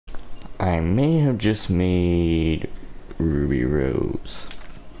I may have just made Ruby Rose.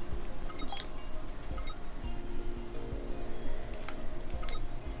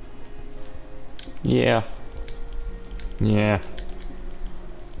 Yeah. Yeah.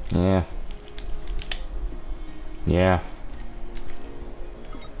 Yeah. Yeah.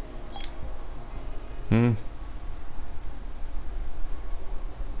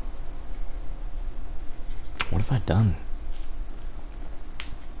 What have I done?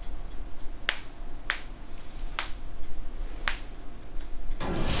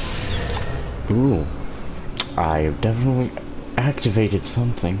 Ooh. I've definitely activated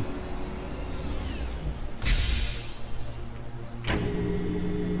something.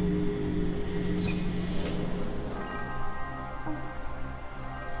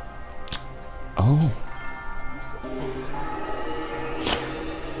 Oh.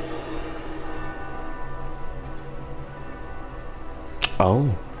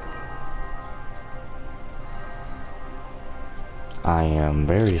 Oh. I am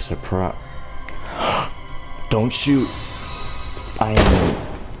very surprised. Don't shoot. I am.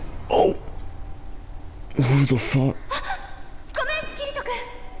 Oh. Who the fuck?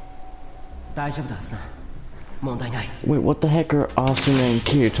 Wait, what the heck are Asuna and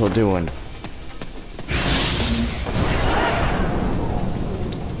Kirito doing?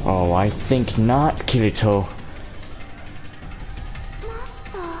 Oh, I think not, Kirito.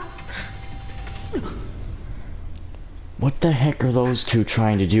 What the heck are those two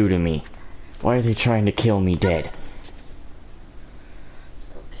trying to do to me? Why are they trying to kill me dead?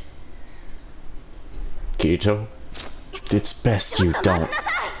 Kirito, it's best you don't.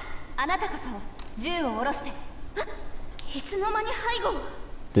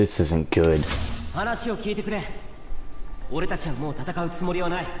 This isn't good.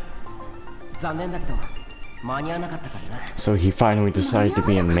 So he finally decided to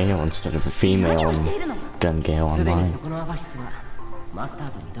be a male instead of a female in Gun Gale Online.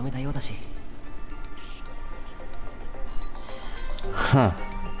 Huh.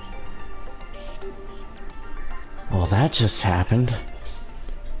 Well, that just happened.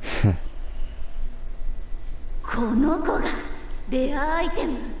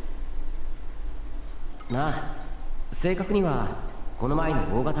なあ、正確にはこの前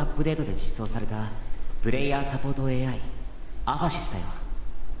の大型アップデートで実装されたプレイヤーサポート AI アファシスだよ。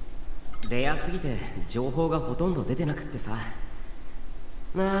レアすぎて情報がほとんど出てなくってさ。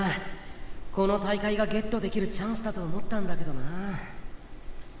なあ、この大会がゲットできるチャンスだと思ったんだけどな。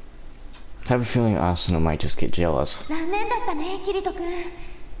I have a feeling Asuna might just get jealous. 残念だったね、キリト君。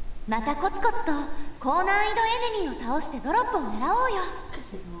またコツコツと高難易度エネミーを倒してドロップを狙おうよ。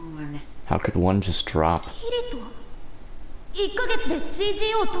How could one just drop? キリト1ヶ月で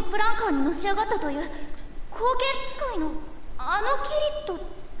GGO トップランカーにのし上がったという貢献使いのあのキリト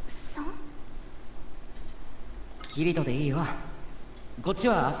さん？キリトでいいよ。こっち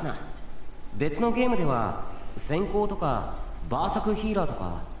はアスナ。別のゲームでは先行とかバーサクヒーラーと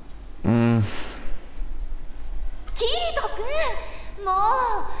か。キリト君、もう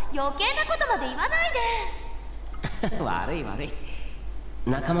余計なことまで言わないで。悪い悪い。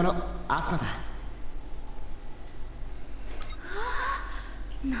仲間のアスナだ。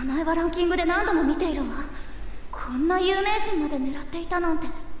名前はランキングで何度も見ているわ。こんな有名人まで狙っていたなんて。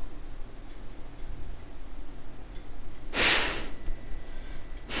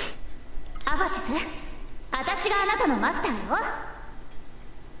アファシス、私があなたのマスターよ。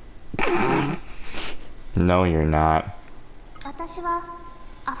No, you're not. 私は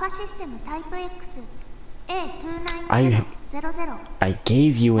アファシステムタイプ X A29000 I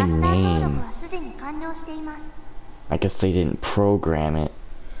gave you a マスター登 name. 録はすでに完了しています。I guess they didn't program it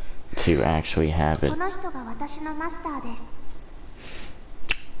to actually have こ it. の人が私のマスターです。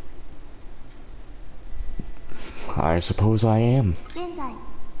I suppose I am. 現在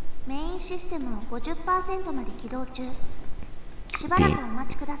メインシステムを 50% まで起動中。しばらくお待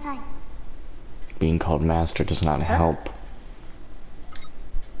ちください。Being called master does not help.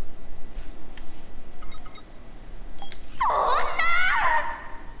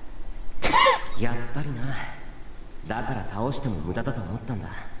 やっぱりな。だから倒しても無駄だと思ったんだ。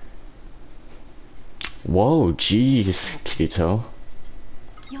Whoa, jeez, Kirito. よ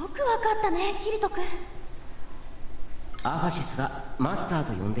くわかったね、キリト君。アファシスがマスター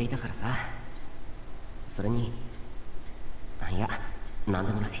と呼んでいたからさ。それに、いや、なん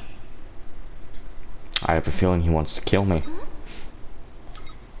でもない。I have a feeling he wants to kill me.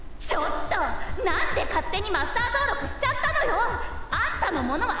 ちょっと、なんで勝手にマスター登録しちゃったのよ。あんたの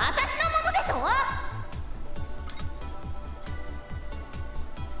ものは私のものでしょ。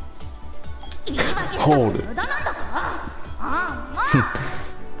言い訳したって無駄なんだから。ああ、まあ。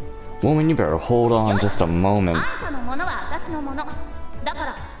Woman, you better hold on just a moment. あんたのものは私のものだか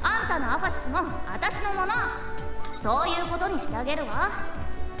ら、あんたのアファシスも私のもの。そういうことにしてあげるわ。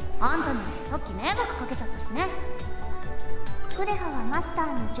あんたにさっき迷惑かけちゃったしね。クレハはマスタ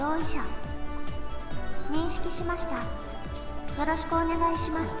ーの上位者。認識しました。よろしくお願いし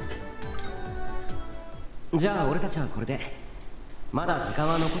ます。じゃあ俺たちはこれで。まだ時間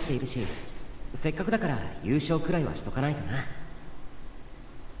は残っているし、せっかくだから優勝くらいはしとかないとな。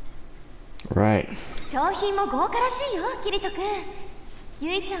Right. 商品も豪華らしいよ、キリト君。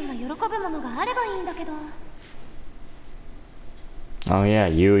ゆいちゃんが喜ぶものがあればいいんだけど。Oh yeah,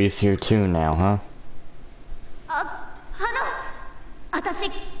 Yui's here too now, huh? 私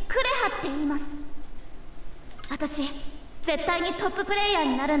クレハって言います。私絶対にトッププレイヤー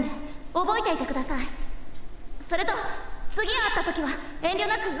になるんで覚えていてください。それと次会った時は遠慮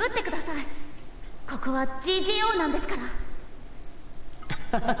なく打ってください。ここは GGO なんですか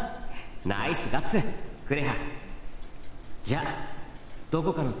ら。ナイスガッツクレハ。じゃあど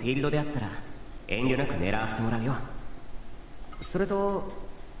こかのフィールドであったら遠慮なく狙わせてもらうよ。それと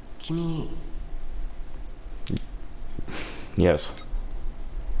君。 Yes.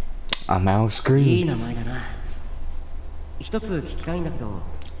 I'm out いい screen. 名前だな。一つ聞きたいんだけど、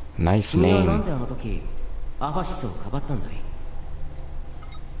 Nice 君はなん name. であの時アファシスをかばったんだい？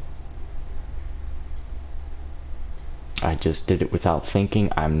 I just did it without thinking.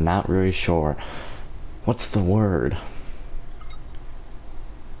 I'm not really sure. What's the word?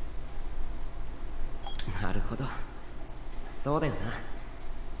 なるほど。そうだよな。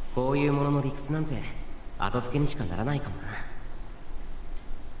こういうものの理屈なんて後付けにしかならないかもな。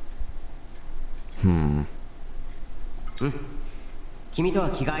うん、君とは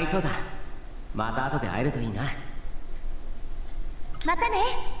気が合いそうだ。また後で会えるといいな。またね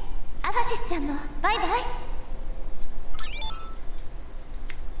アファシスちゃんもバイバイ。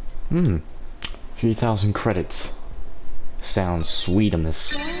3,000 credits. Sounds sweetest. ゲーム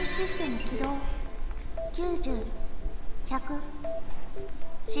システム起動。90、100。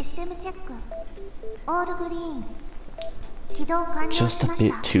システムチェック。オールグリーン。起動完了しま Just し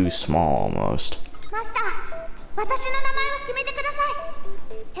a た。 bit too small almost. マスター、私の名前を決めてください。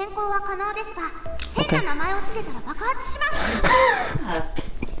変更は可能ですが、変な名前をつけたら爆発しま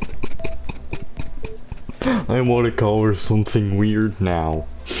す。I want to call her something weird now.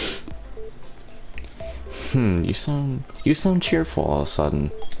 You sound cheerful all of a sudden.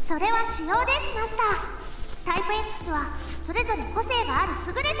 それは仕様です、マスター。タイプ X はそれぞれ個性がある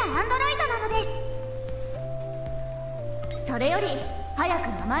優れたアンドロイドなのです。それより早く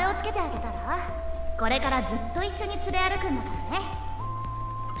名前をつけてあげたら、これからずっと一緒に連れ歩くんだからね。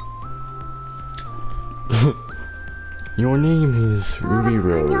Your name is Ruby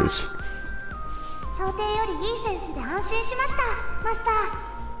Rose. 想定よりいいセンスで安心しました、マスタ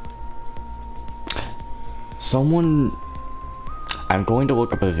ー。Someone... I'm going to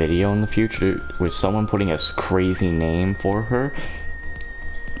look up a video in the future with someone putting a crazy name for her.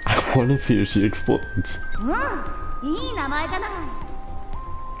 I want to see if she explodes. いい名前じゃない。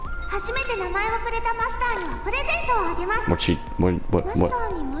初めて名前をくれたマスターにはプレゼントをあげます。マスタ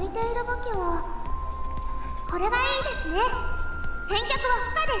ーに向いている武器はこれがいいですね。返却は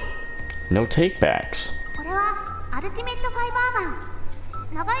不可です。 No takebacks. これはアルティメットファイバーガン。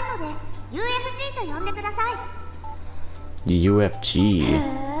長いので UFG と呼んでください。 UFG. へえ、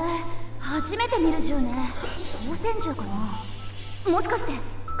初めて見る銃ね。光線銃かな。もしかして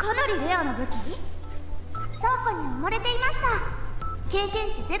かなりレアな武器？倉庫に埋もれていました。経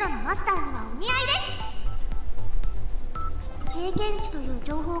験値ゼロのマスターにはお似合いです。経験値という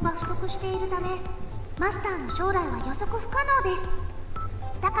情報が不足しているため、マスターの将来は予測不可能です。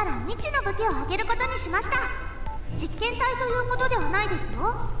だから未知の武器をあげることにしました。実験体ということではないです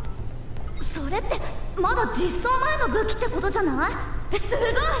よ。それってまだ実装前の武器ってことじゃない？すごい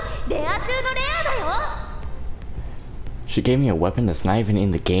レア中のレアだよ。 She gave me a weapon that's not even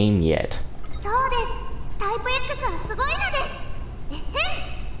in the game yet. そうです。タイプ X はすごいのです。えへん。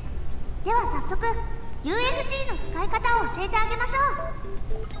では早速 UFG の使い方を教えてあげましょ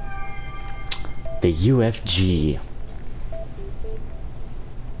う。 The UFG.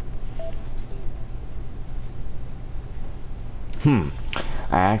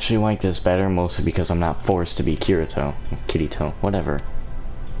 I actually like this better, mostly because I'm not forced to be Kirito, whatever.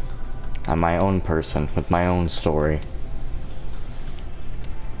 I'm my own person, with my own story.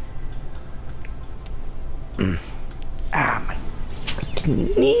 Ah, my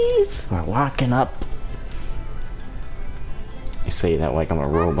freaking knees are locking up. You say that like I'm a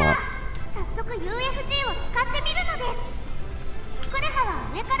robot. 早速 UFG を使ってみるのです。クレハ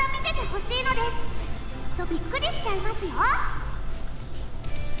は上から見ててほしいのです。とびっくりしちゃいますよ。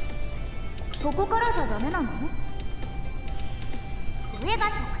ここからじゃダメなの？上が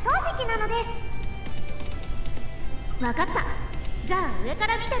特等席なのです。分かった。じゃあ上か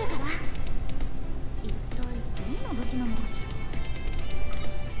ら見てるから。一体どんな武器なのかしら。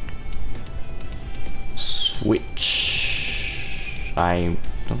Switch. I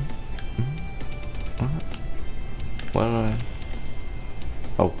don't. What?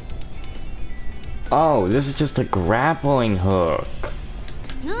 Oh. Oh, this is just a grappling hook.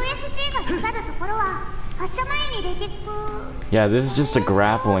 UFG が刺さるところは発射前にレティック。Yeah, this is just a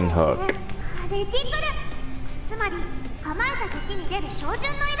grappling hook. レティックル。つまり構えた時に出る照準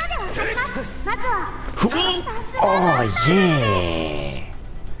の色でわかります。まずは。Oh yeah.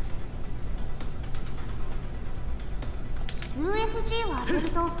 UFG を当てる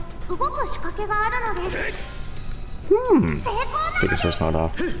と動く仕掛けがあるのです。Take assist mode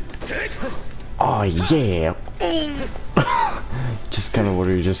off. Oh yeah. Just kind of what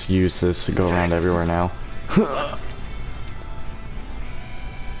do you just use this to go around everywhere now?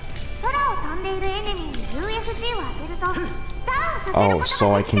 Oh,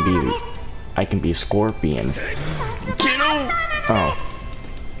 so I can be Scorpion. Get over. Oh,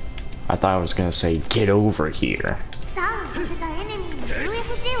 I thought I was gonna say get over here.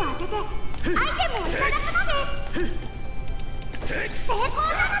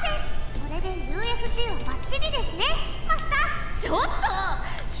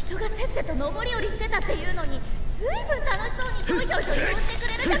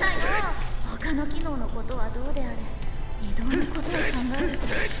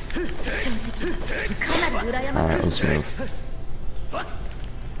 Alright, let's move.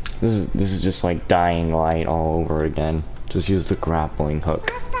 This is just like Dying Light all over again. Just use the grappling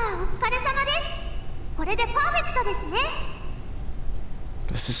hook.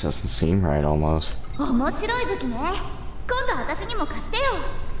 This just doesn't seem right almost.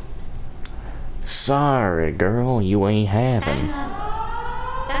 Sorry, girl, you ain't having.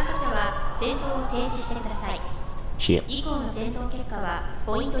 Shit.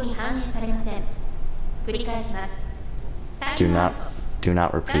 Do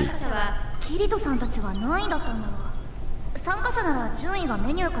not repeat. キリトさんたちは何位だったんだろう。参加者なら順位が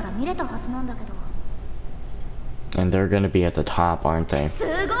メニューから見れたはずなんだけど。And they're gonna be at the top, aren't they? すご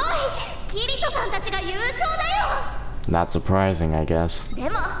い！キリトさんたちが優勝だよ！ Not surprising, I guess. で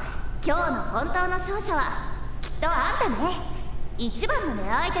も、今日の本当の勝者はきっとあんたね。一番のレ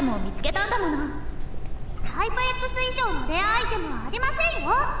アアイテムを見つけたんだもの。タイプ X 以上のレアアイテムはありませんよ、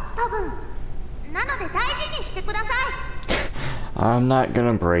多分。なので大事にしてください。I'm not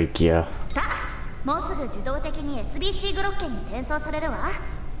gonna break you. さあ、もうすぐ自動的に SBC グロッケンに転送されるわ。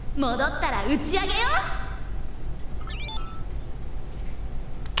戻ったら打ち上げよ。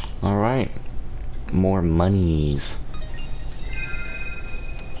Alright. More monies.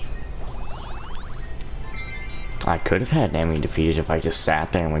 I could have had an enemy defeated if I just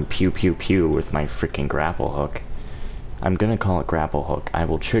sat there and went pew pew pew with my freaking grapple hook. I'm gonna call it grapple hook. I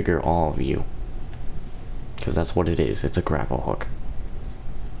will trigger all of you. Because that's what it is. It's a grapple hook.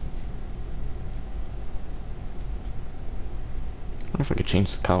 I wonder if I could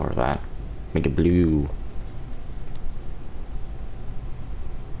change the color of that. Make it blue.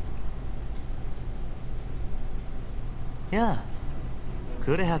 Yeah.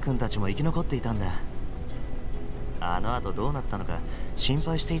 クレハ君たちも生き残っていたんだ。あの後どうなったのか心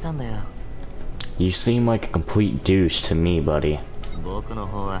配していたんだよ。You seem like a complete douche to me, buddy. 僕の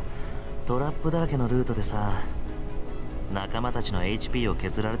方はトラップだらけのルートでさ、仲間たちの HP を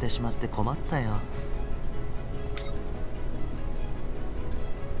削られてしまって困ったよ。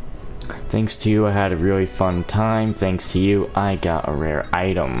Thanks to you, I had a really fun time. Thanks to you, I got a rare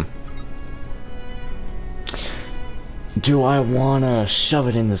item. Do I wanna shove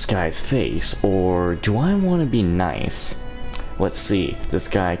it in this guy's face, or do I wanna be nice? Let's see. This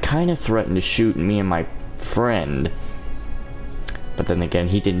guy kinda threatened to shoot me and my friend. But then again,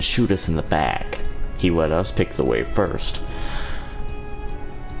 he didn't shoot us in the back. He let us pick the way first.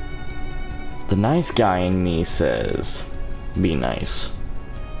 The nice guy in me says, be nice.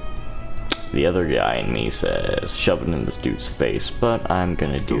 The other guy in me says, shove it in this dude's face, but I'm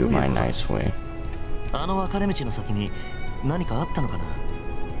gonna do my nice way. あの分かれ道の先に何かあったのかな。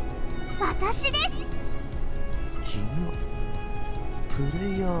私です。君はプ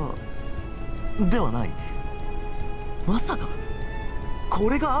レイヤーではない。まさかこ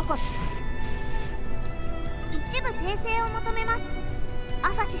れがアファシス。一部訂正を求めます。ア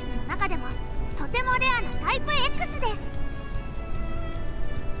ファシスの中でもとてもレアなタイプ X です。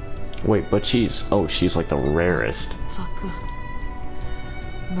Wait, but she's like the rarest. たく、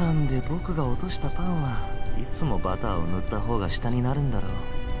なんで僕が落としたパンはいつもバターを塗った方が下になるんだろう。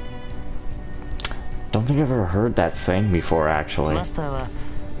Don't think I've ever heard that saying before, actually. マスターは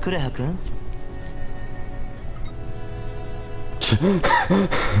クレハ君？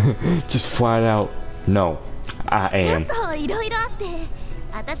 Just flat out, no, I ちょっ am. といろいろあって、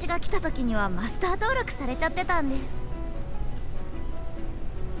私が来た時にはマスター登録されちゃってたんです。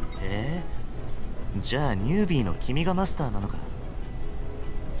じゃあニュービーの君がマスターなのか。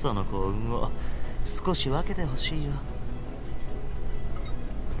その幸運を少し分けてほしいよ。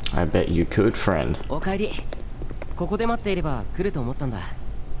 I bet you could, friend. おかえり。ここで待っていれば来ると思ったんだ。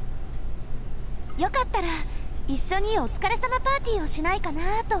よかったら一緒にお疲れ様パーティーをしないか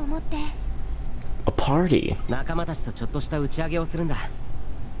なと思って。A party? 仲間たちとちょっとした打ち上げをするんだ。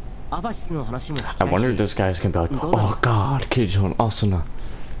アバシスの話も聞きた I いし。 wonder if this guy's gonna be like, oh god, Kirito Asuna.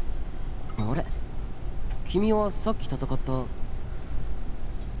 あれ、君はさっき戦った。ど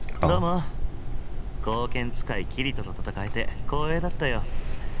うも。貢献使いキリトと戦えて光栄だったよ。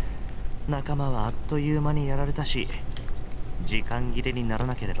仲間はあっという間にやられたし、時間切れになら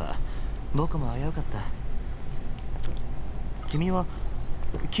なければ僕も危うかった。君は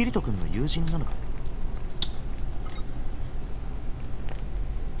キリト君の友人なのか？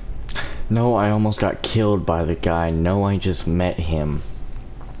 No, I almost got killed by the guy. No, I just met him.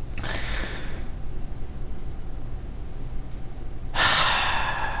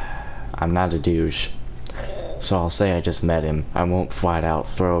 I'm not a douche. So I'll say I just met him. I won't flat out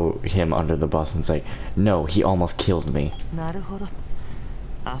throw him under the bus and say, no, he almost killed me. なるほど。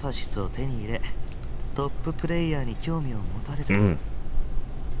アファシスを手に入れ、トッププレイヤーに興味を持たれる。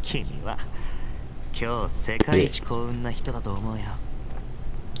君は今日世界一幸運な人だと思うよ。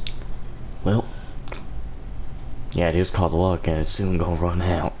 Well, yeah, it is called luck and it's soon gonna run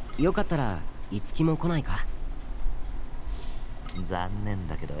out. よかったらいつきも来ないか。残念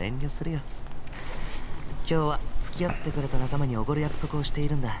だけど遠慮するよ。今日は付き合ってくれた仲間におごる約束をしてい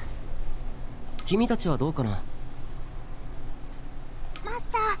るんだ。君たちはどうかな。マス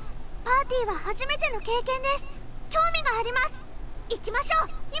ター、パーティーは初めての経験です。興味があります。行きましょう、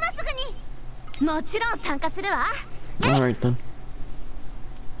今すぐに。もちろん参加するわ。Alright then.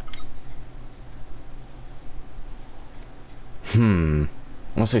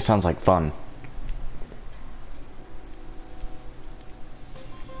 Honestly, sounds like fun.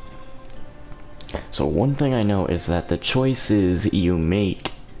 So one thing I know is that the choices you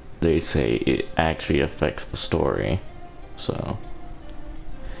make, they say it actually affects the story. So,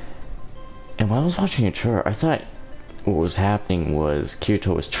 and when I was watching a trailer, I thought what was happening was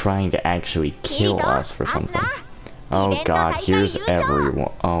Kirito was trying to actually kill us for something. Oh god, here's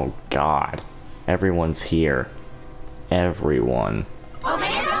everyone. Oh god. Everyone's here. Everyone. パパ、マ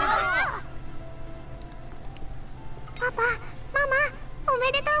マ、お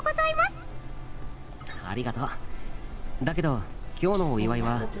めでとうございます。ありがとう。だけど今日のお祝い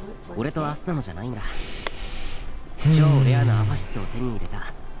は俺とアスナのじゃないんだ。超レアなアファシスを手に入れ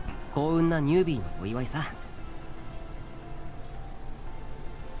た幸運なニュービーのお祝いさ。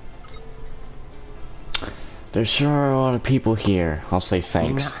There sure are a lot of people here. I'll say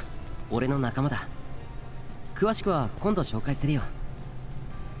みんな thanks. 俺の仲間だ。詳しくは今度紹介するよ。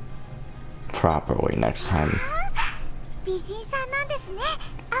 Properly next time. 美人さんなんですね、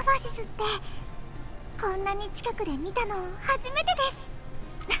アファシスって。こんなに近くで見たの初めてです。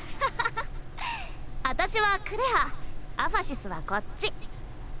私はクレア、アファシスはこっち。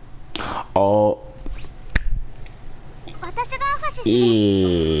 Oh. 私がアファシスです。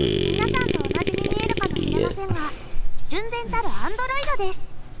皆さんと同じに見えるかもしれませんが、純然たるアンドロイドです。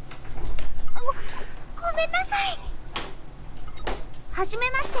ごめんなさい。はじめ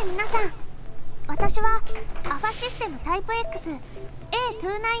まして皆さん。私はアファシステムタイプ X A29000。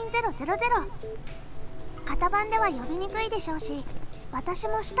型番では呼びにくいでしょうし、私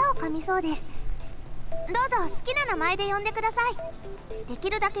も舌を噛みそうです。どうぞ好きな名前で呼んでください。でき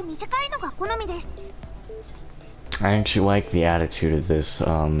るだけ短いのが好みです。 I actually like the attitude of this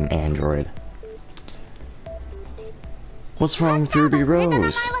android. What's wrong with Ruby マスターがくれた名前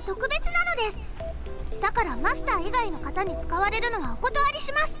Rose? は特別なのです。だからマスター以外の方に使われるのはお断り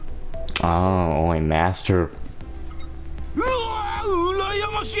します。 Oh, only master. うわー、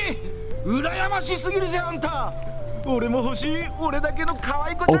羨ましい。羨ましすぎるぜあんた。俺も欲しい。俺だけの可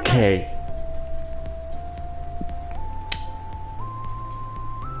愛い子ちゃんが。 Okay.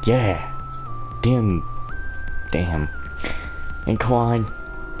 Yeah. Damn. And Klein,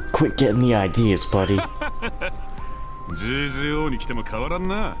 quit getting the ideas, buddy. GGO に来ても変わらん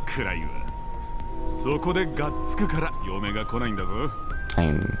な、クライは。そこでがっつくから嫁が来ないんだぞ。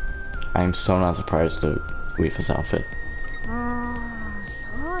I'm so not surprised to weave his outfit. そ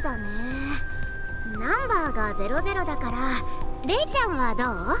うだね。ナンバーが00だから、レイちゃんはど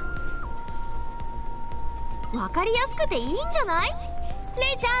う？わかりやすくていいんじゃない？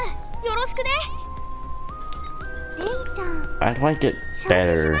レイちゃん、よろしくね。レイちゃん、 I'd like it 承知し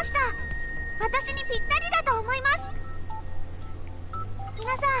better. ました。私にぴったりだと思います。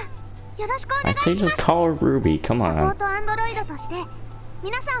皆さん、よろしくお願 I'd い say しま just す。 call her Ruby. Come サポ on. ートアンドロイドとして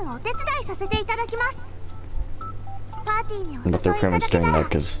皆さんをお手伝いさせていただきます。パーティーにお誘いい But た they're だ pretty け much た doing ら that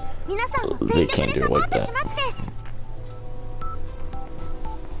because 皆さんを they 全力 can't で do サ it ポー like ト that. しますです。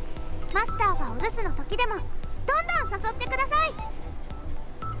マスターがお留守の時でもどんどん誘ってください。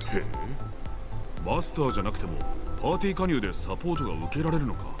へえ、マスターじゃなくてもパーティー加入でサポートが受けられる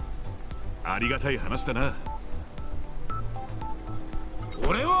のか。ありがたい話だな。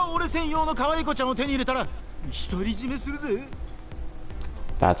俺は俺専用の可愛い子ちゃんを手に入れたら独り占めするぜ。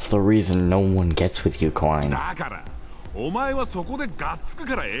 That's the reason no one gets with you, Klein. だからお前はそこでがっつく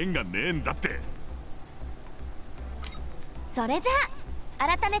から縁がねえんだって。それじゃ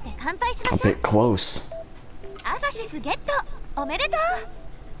あ改めて乾杯しま A しょう。 bit close. アファシスゲットおめでと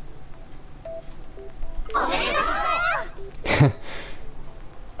う。おめでとう。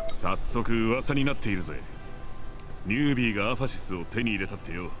早速噂になっているぜ。ニュービーがアファシスを手に入れたっ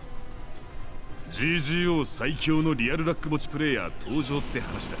てよ。GGO 最強のリアルラック持ちプレイヤー登場って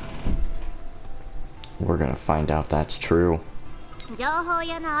話だ。 We're gonna find out that's true. 情報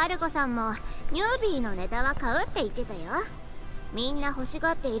屋のアルゴさんもニュービーのネタは買うって言ってたよ。みんな欲し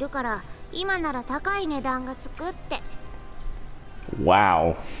がっているから今なら高い値段がつくって。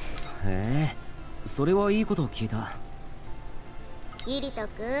 Wow. へえ、それはいいことを聞いた。キリト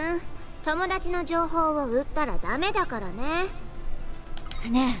君、友達の情報を売ったらダメだからね。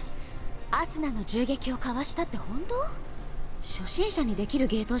ねえ、アスナの銃撃をかわしたって本当？初心者にできる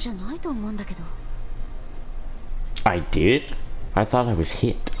芸当じゃないと思うんだけど。 I did? I thought I was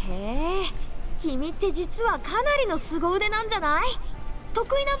hit. へえ、君って実はかなりの凄腕なんじゃない？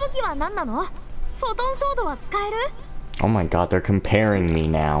得意な武器は何なの？フォトンソードは使える？ Oh my god, they're comparing me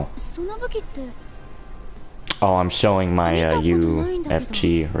now. その武器って Oh, I'm showing my 見たことないんだけど。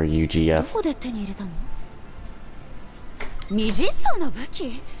 UFG or ど UGF. こで手に入れたの？未実装な武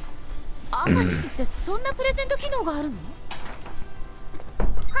器？アーマシスってそんなプレゼント機能があるの？は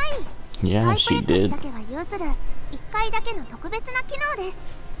い、 Yeah, タイ she プ X did. だけが有する1回だけの特別な機能です。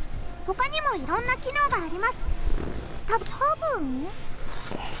他にもいろんな機能があります。多分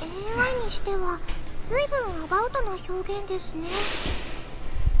AI にしては随分アバウトな表現ですね。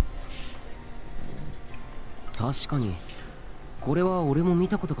確かにこれは俺も見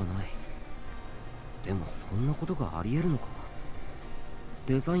たことがない。でもそんなことがありえるのか。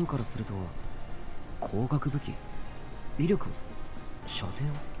デザインからすると光学武器、威力、射程を。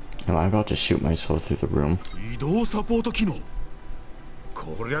 Am I about to shoot myself through the room? 移動サポート機能。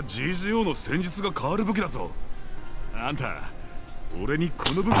こりゃ GGO の戦術が変わる武器だぞ。あんた、俺に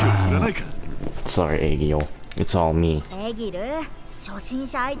この武器を売らないか。 Sorry, Agil. It's all me. エギル、初心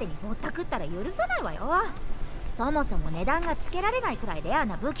者相手にぼったくったら許さないわよ。そもそも値段がつけられないくらいレア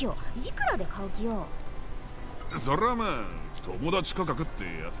な武器をいくらで買う気よ。それはまあ友達価格って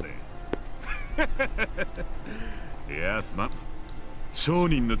やつで。いやすまん、商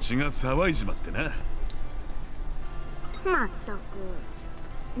人の血が騒いじまってな。まったく。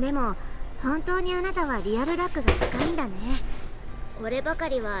でも本当にあなたはリアルラックが高いんだね。こればか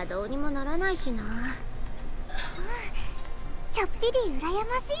りはどうにもならないしな。ちょっぴり羨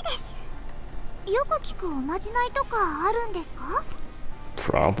ましいです。よく聞くおまじないとかあるんですか？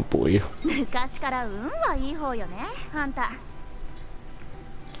 Probably. 昔から運はいい方よね、あんた。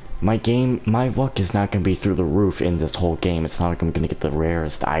 My luck is not gonna be through the roof in this whole game. It's not like I'm gonna get the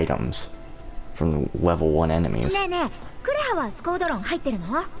rarest items from the level 1 enemies. ねえねえ、クレハはスコードロン入ってる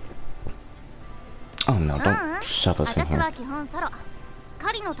の？ Oh no, don't shove us in 私 here. は基本ソロ。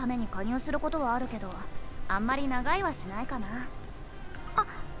狩りのために加入することはあるけど、あんまり長いはしないかな。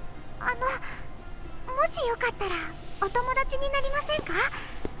もしよかったらお友達になりませんか？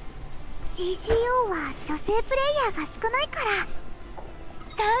 GGO は女性プレイヤーが少ないから。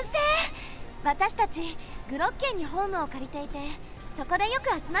賛成。私たちグロッケンにホームを借りていて、そこでよく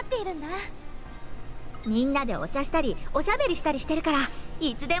集まっているんだ。みんなでお茶したりおしゃべりしたりしてるから、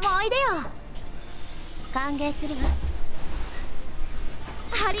いつでもおいでよ。歓迎するわ。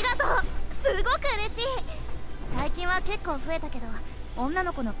ありがとう。すごく嬉しい。最近は結構増えたけど、女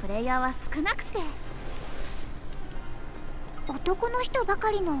の子のプレイヤーは少なくて。男の人ば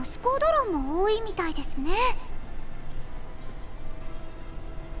かりのスコードロンも多いみたいですね。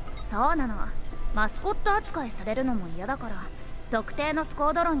そうなの。マスコット扱いされるのも嫌だから、特定のスコ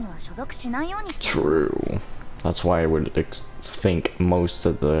ードロンには所属しないようにしてる。 True. That's why I would think most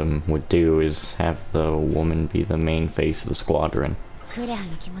of them would do is have the woman be the main face of the squadron. クレア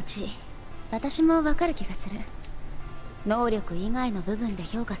の気持ち私もわかる気がする。能力以外の部分で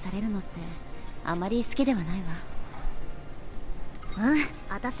評価されるのってあまり好きではないわ。うん、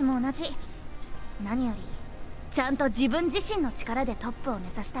私も同じ。何よりちゃんと自分自身の力でトップを目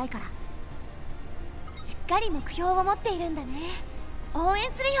指したいから。しっかり目標を持っているんだね。応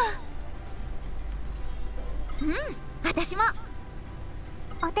援するよ。うん、私も。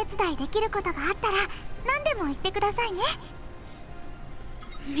お手伝いできることがあったら何でも言ってくださいね。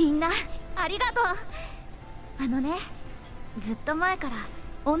みんなありがとう。あのね、ずっと前から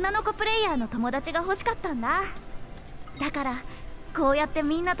女の子プレイヤーの友達が欲しかったんだ。だからこうやって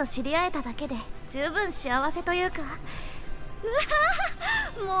みんなと知り合えただけで十分幸せというか、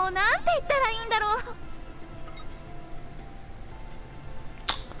うわ、もうなんて言ったらいいんだろ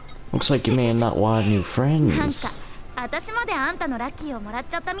う。Looks like you may have not lot of new なん friends. か私まであんたのラッキーをもらっ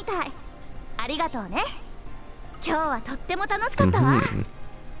ちゃったみたい。ありがとうね。今日はとっても楽しかったわ。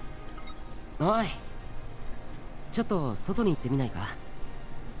おい、ちょっと外に行ってみないか。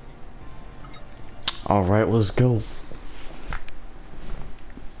 Alright, let's go.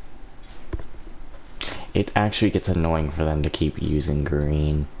 It actually gets annoying for them to keep using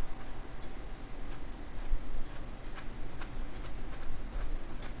green.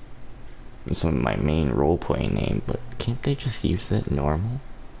 It's my main roleplay name, but can't they just use that normal?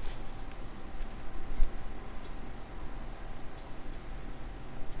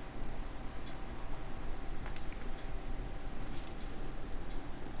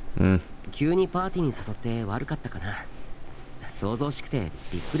 Hmm. 急にパーティーに誘って悪かったかな。想像しくて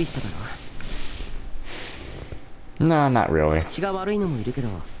びっくりしただろ。 No, not really. 口が悪いのもいるけど、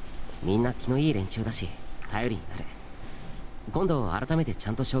みんな気のいい連中だし頼りになる。今度改めてち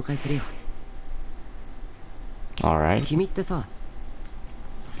ゃんと紹介するよ。 Alright. 君ってさ、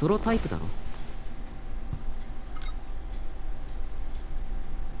ソロタイプだろ。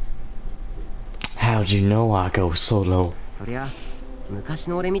 How'd you know I go solo? そりゃ昔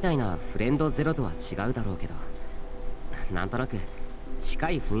の俺みたいなフレンドゼロとは違うだろうけど、なんとなく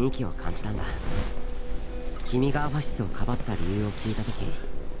近い雰囲気を感じたんだ。君がアファシスをかばった理由を聞いた時、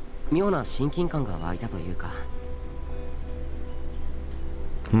妙な親近感が湧いたというか。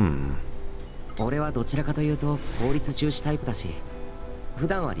俺はどちらかというと効率重視タイプだし、普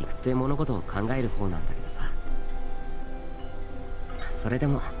段は理屈で物事を考える方なんだけどさ。それで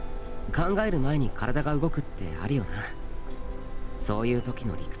も考える前に体が動くってあるよな。そういう時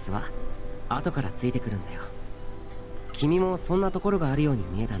の理屈は後からついてくるんだよ。君もそんなところがあるように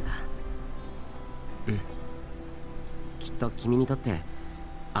見えたんだ。うん、きっと君にとって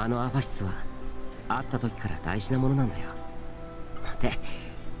あのアファシスは会った時から大事なものなんだよ。って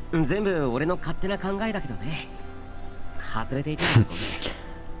全部俺の勝手な考えだけどね。外れていてもごめん。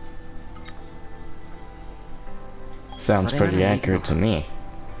Sounds pretty accurate to me.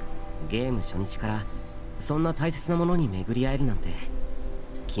 ゲーム初日からそんな大切なものに巡り合えるなんて、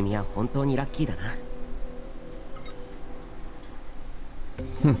君は本当にラッキーだな。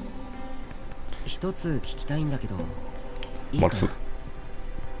一つ聞きたいんだけど、いいかな？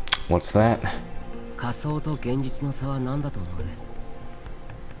 What's that? 仮想と現実の差は何だと思う？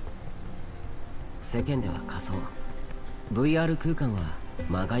世間では仮想 VR 空間は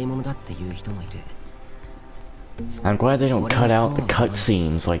まがいものだっていう人もいる。 I'm glad they don't cut out the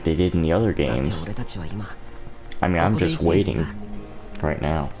cutscenes like they did in the other だって games. 俺たちは今 I mean, I'm just waiting right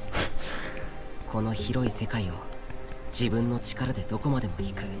now. この広い世界を自分の力でどこまでも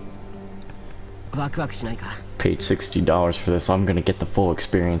行く。ワクワクしないか？ Paid $60 for this. I'm gonna get the full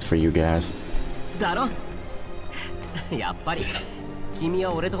experience for you guys. だろ？やっぱり君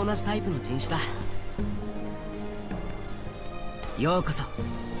は俺と同じタイプの人種だ。ようこそ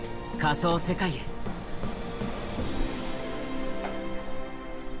仮想世界へ。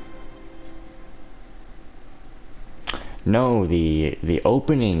 No, the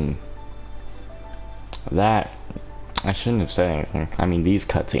opening. That I shouldn't have said anything. I mean, these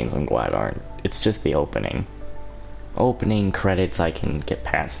cutscenes I'm glad aren't. It's just the opening. Opening credits, I can get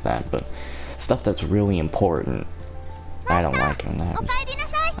past that, but stuff that's really important, I don't like on that.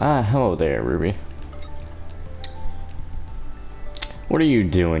 Ah, hello there, Ruby. What are you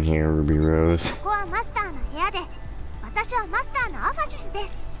doing here, Ruby Rose? ここはマスターの部屋で、私はマスターのアファシスで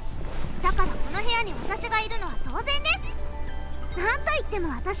す。だからこの部屋に私がいるのは当然です。なんといっても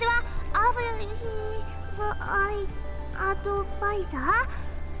私はアドバイザー、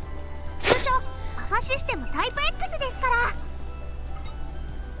通称アファシステムタイプ X ですから。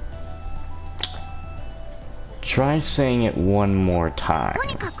 Try saying it one more time. と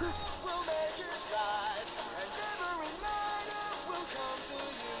にかく